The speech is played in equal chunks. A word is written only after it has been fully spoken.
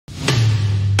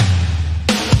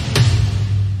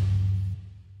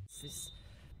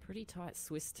Pretty tight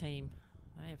Swiss team.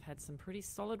 They have had some pretty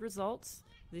solid results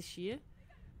this year.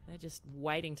 They're just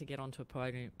waiting to get onto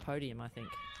a podium, I think.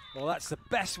 Well, that's the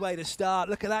best way to start.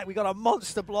 Look at that. We got a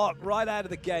monster block right out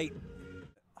of the gate.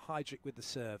 Heidrich with the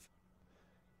serve.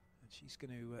 And she's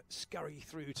going to scurry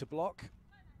through to block.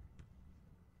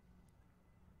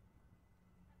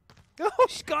 Oh,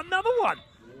 she's got another one.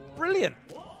 Brilliant.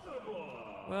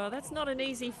 Well, that's not an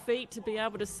easy feat to be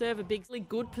able to serve a big,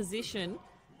 good position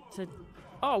to,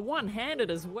 one-handed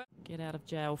as well. Get out of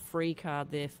jail free card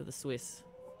there for the Swiss.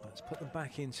 Let's put them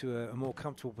back into a more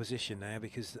comfortable position now,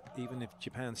 because even if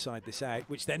Japan side this out,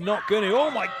 which they're not going to,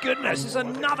 oh my goodness, there's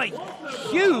another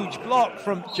huge block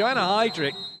from Joana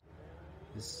Heidrich.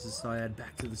 This is Syed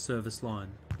back to the service line.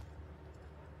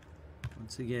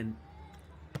 Once again,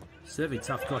 serving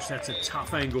tough. Gosh, that's a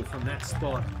tough angle from that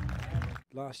spot.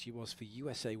 Last year was for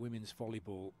USA Women's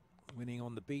Volleyball, winning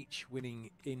on the beach,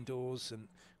 winning indoors, and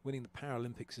winning the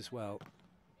Paralympics as well.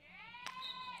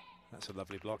 That's a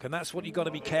lovely block, and that's what you've got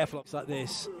to be careful of. It's like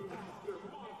this.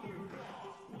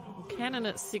 Cannon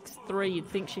at 6'3", you'd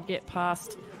think she'd get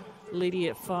past Liddy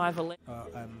at 5'11".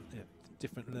 Yeah,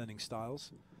 different learning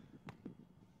styles.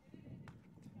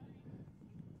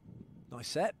 Nice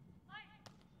set.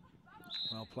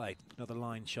 Well played. Another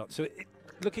line shot. So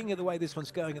looking at the way this one's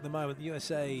going at the moment, the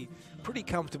USA pretty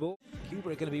comfortable. Cuba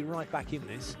are going to be right back in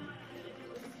this.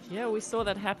 Yeah, we saw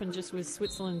that happen just with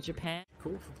Switzerland and Japan.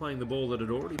 Call for playing the ball that had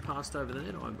already passed over the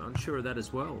net. I'm unsure of that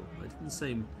as well. They didn't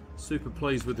seem super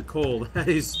pleased with the call. That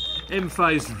is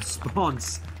M-Phase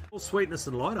response. All sweetness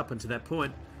and light up until that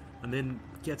point, and then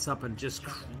gets up and just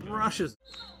crushes.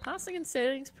 Passing and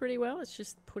setting's pretty well. It's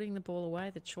just putting the ball away,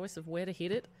 the choice of where to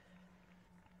hit it.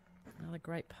 Another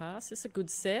great pass. It's a good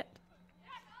set,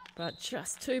 but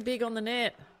just too big on the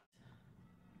net.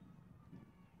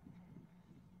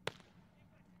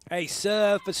 A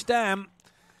serve for Stam.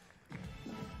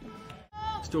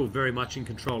 Still very much in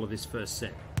control of this first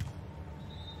set.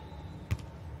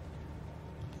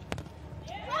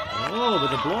 Oh, but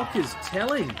the block is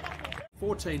telling.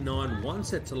 14-9, one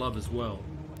set to love as well.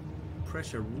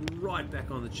 Pressure right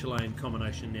back on the Chilean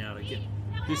combination now to get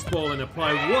this ball into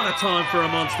play. What a time for a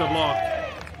monster block.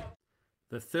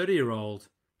 The 30-year-old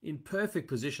in perfect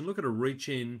position. Look at her reach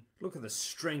in. Look at the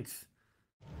strength.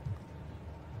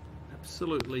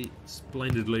 Absolutely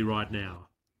splendidly right now.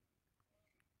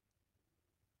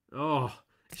 Oh,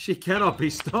 she cannot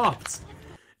be stopped.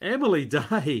 Emily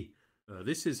Day.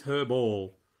 This is her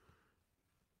ball.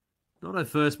 Not her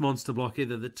first monster block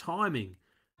either. The timing.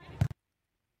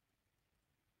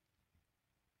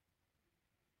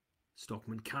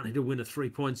 Stockman can't hit a winner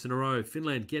 3 points in a row.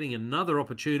 Finland getting another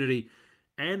opportunity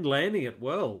and landing it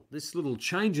well. This little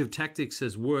change of tactics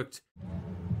has worked.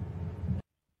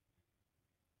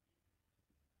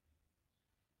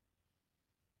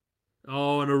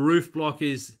 Oh, and a roof block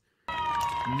is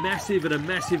massive at a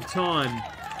massive time.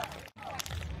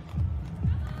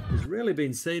 Has rarely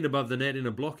been seen above the net in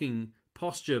a blocking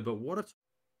posture, but what a...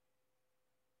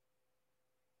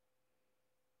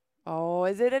 Oh,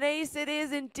 is it an ace? It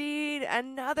is indeed.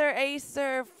 Another ace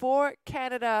serve for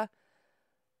Canada.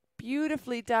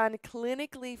 Beautifully done,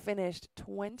 clinically finished,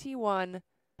 21-11.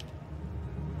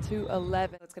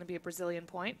 It's going to be a Brazilian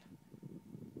point.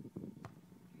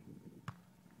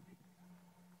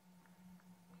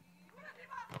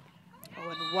 Oh,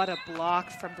 and what a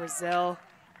block from Brazil.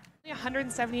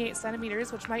 178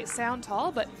 centimeters, which might sound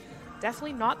tall, but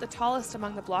definitely not the tallest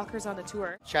among the blockers on the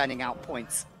tour. Churning out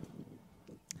points.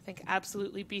 I think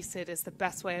absolutely beasted is the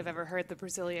best way I've ever heard the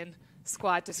Brazilian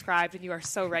squad described, and you are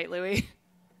so right, Louis.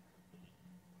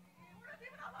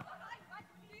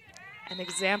 An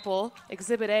example,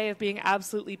 Exhibit A of being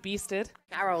absolutely beasted.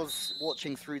 Carol's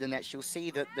watching through the net. She'll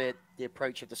see that the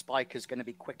approach of the spike is going to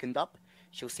be quickened up.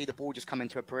 She'll see the ball just come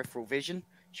into her peripheral vision.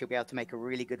 She'll be able to make a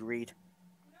really good read.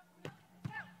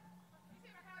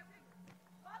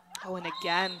 Oh, and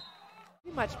again.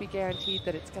 Pretty much be guaranteed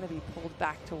that it's going to be pulled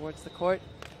back towards the court.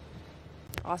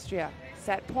 Austria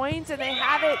set points, and they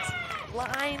have it.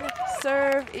 Line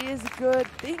serve is good.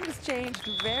 Things changed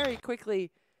very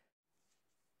quickly.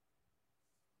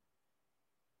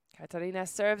 Katharina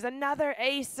serves another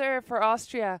ace serve for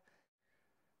Austria.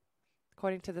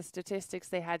 According to the statistics,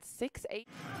 they had 6-8.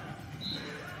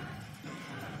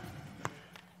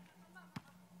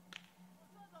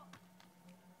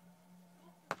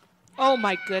 Oh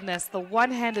my goodness, the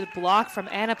one-handed block from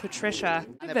Anna Patricia.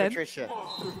 Anna Patricia.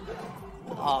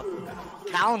 Oh,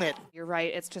 count it. You're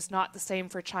right, it's just not the same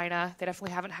for China. They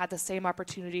definitely haven't had the same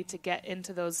opportunity to get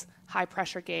into those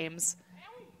high-pressure games.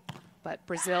 But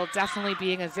Brazil definitely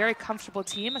being a very comfortable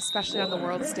team, especially on the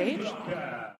world stage.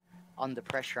 Under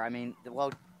pressure, I mean, the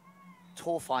world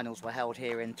tour finals were held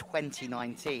here in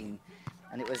 2019,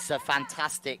 and it was a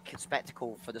fantastic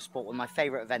spectacle for the sport. One of my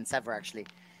favorite events ever, actually.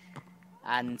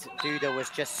 And Duda was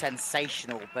just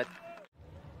sensational, but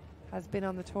has been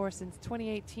on the tour since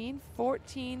 2018,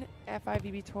 14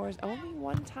 FIVB tours, only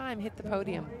one time hit the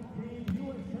podium.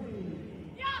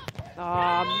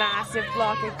 Oh, massive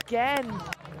block again.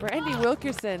 Brandy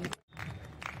Wilkerson.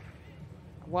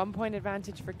 1 point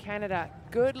advantage for Canada.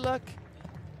 Good look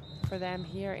for them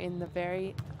here in the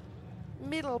very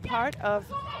middle part of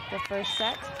the first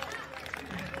set.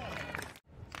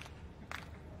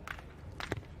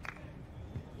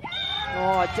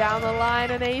 Oh, down the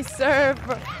line, an ace serve.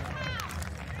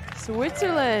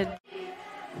 Switzerland.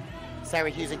 Sarah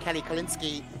Hughes and Kelly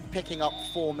Kolinski picking up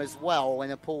form as well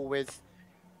in a pool with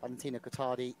Valentina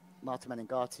Cotardi, Marta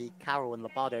Menengati, Carol and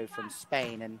Labado from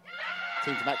Spain, and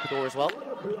teams from Ecuador as well.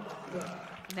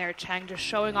 And there, Chang just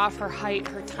showing off her height,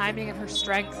 her timing, and her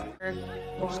strength.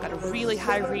 She's got a really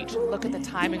high reach. Look at the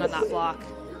timing on that block.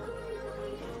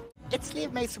 Italy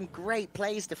have made some great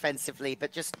plays defensively,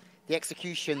 but just the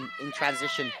execution in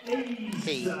transition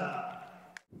key.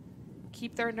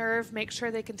 Keep their nerve, make sure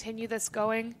they continue this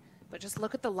going, but just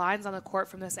look at the lines on the court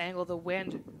from this angle. The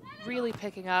wind really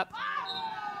picking up.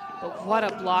 But what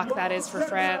a block that is for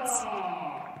France.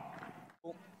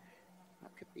 That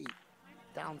could be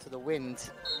down to the wind.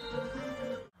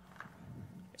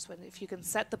 Just if you can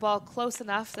set the ball close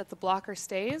enough that the blocker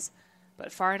stays,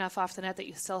 but far enough off the net that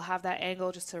you still have that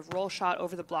angle, just to roll shot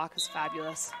over the block is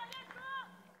fabulous.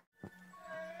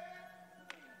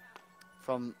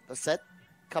 From the set,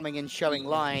 coming in, showing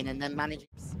line, and then managing.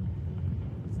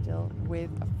 Still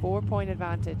with a 4 point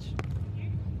advantage.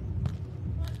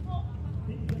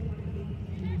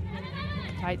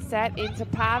 Tight set into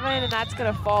Pavan, and that's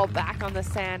going to fall back on the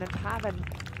sand. And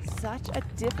Pavan, such a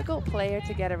difficult player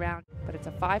to get around. But it's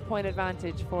a 5 point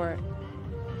advantage for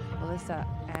Melissa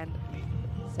and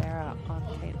Sarah on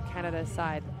Canada's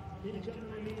side.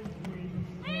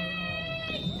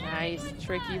 Nice,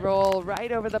 tricky roll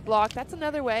right over the block. That's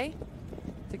another way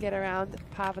to get around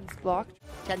Pavan's block.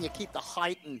 Can you keep the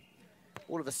height, and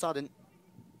all of a sudden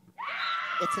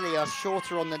Italy are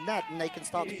shorter on the net and they can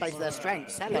start to play to their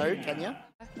strengths. Hello, Kenya.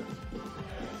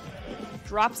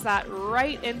 Drops that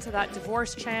right into that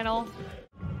divorce channel.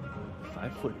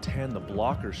 5'10", the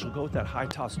blocker. She'll go with that high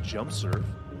toss jump serve.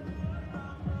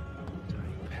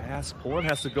 Tight pass. Poland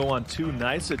has to go on two.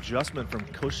 Nice adjustment from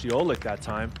Kosciulik that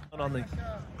time. On the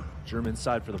German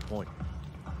side for the point.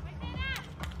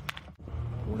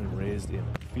 Born and raised in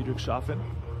Friedrichshafen.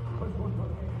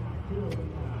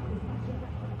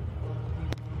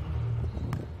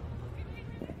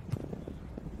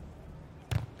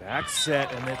 Back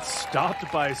set, and it's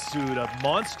stopped by Sood. A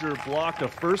monster block, the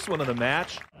first one of the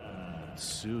match.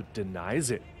 Sood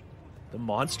denies it. The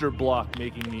monster block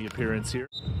making the appearance here.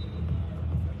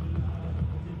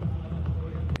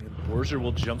 And Borger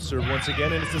will jump serve once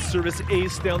again, and it's a service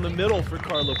ace down the middle for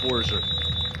Carla Borger.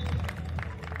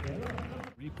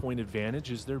 3 point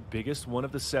advantage is their biggest one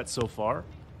of the set so far.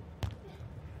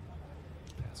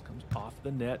 Pass comes off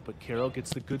the net, but Carol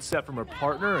gets the good set from her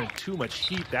partner, and too much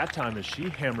heat that time as she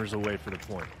hammers away for the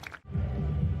point.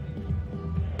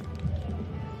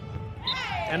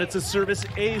 And it's a service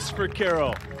ace for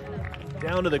Carol.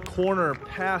 Down to the corner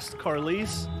past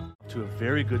Carlise. To a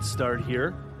very good start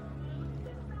here.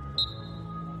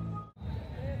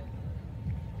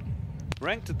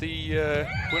 Ranked at the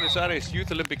Buenos Aires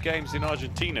Youth Olympic Games in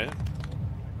Argentina.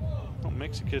 From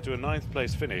Mexico to a 9th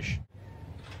place finish.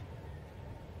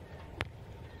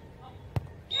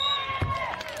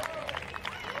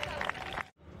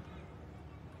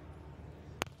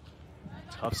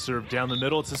 Tough serve down the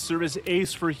middle. It's a service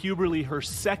ace for Huberly, her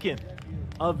second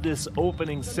of this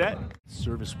opening set.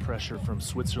 Service pressure from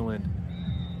Switzerland.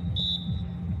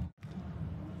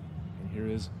 And here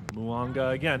is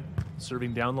Muanga again,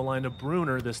 serving down the line to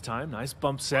Brunner this time. Nice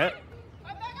bump set.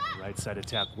 Right side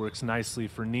attack works nicely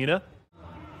for Niina.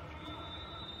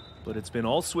 But it's been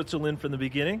all Switzerland from the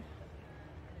beginning.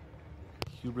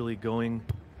 Huberly going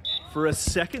for a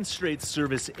second straight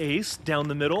service ace down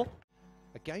the middle.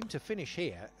 A game to finish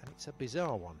here, and it's a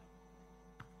bizarre one.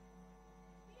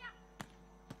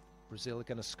 Brazil are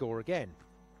going to score again.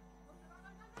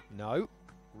 No,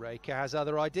 Reika has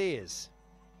other ideas.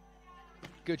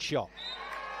 Good shot.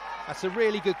 That's a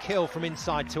really good kill from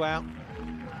inside to out.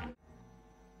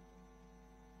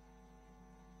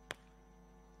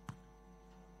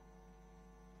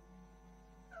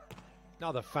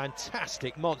 Another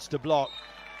fantastic monster block.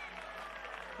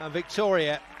 And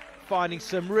Victoria finding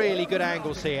some really good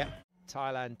angles here.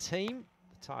 Thailand team,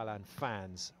 the Thailand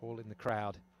fans, all in the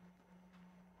crowd.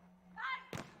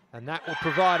 And that will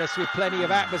provide us with plenty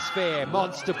of atmosphere.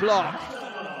 Monster block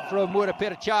from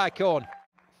Wurapirchaikon.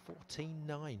 14-9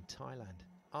 Thailand.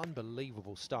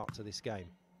 Unbelievable start to this game.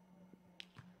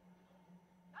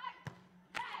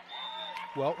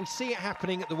 Well, we see it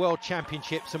happening at the World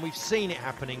Championships, and we've seen it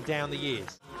happening down the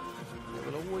years. There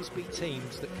will always be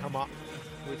teams that come up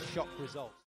with shock results.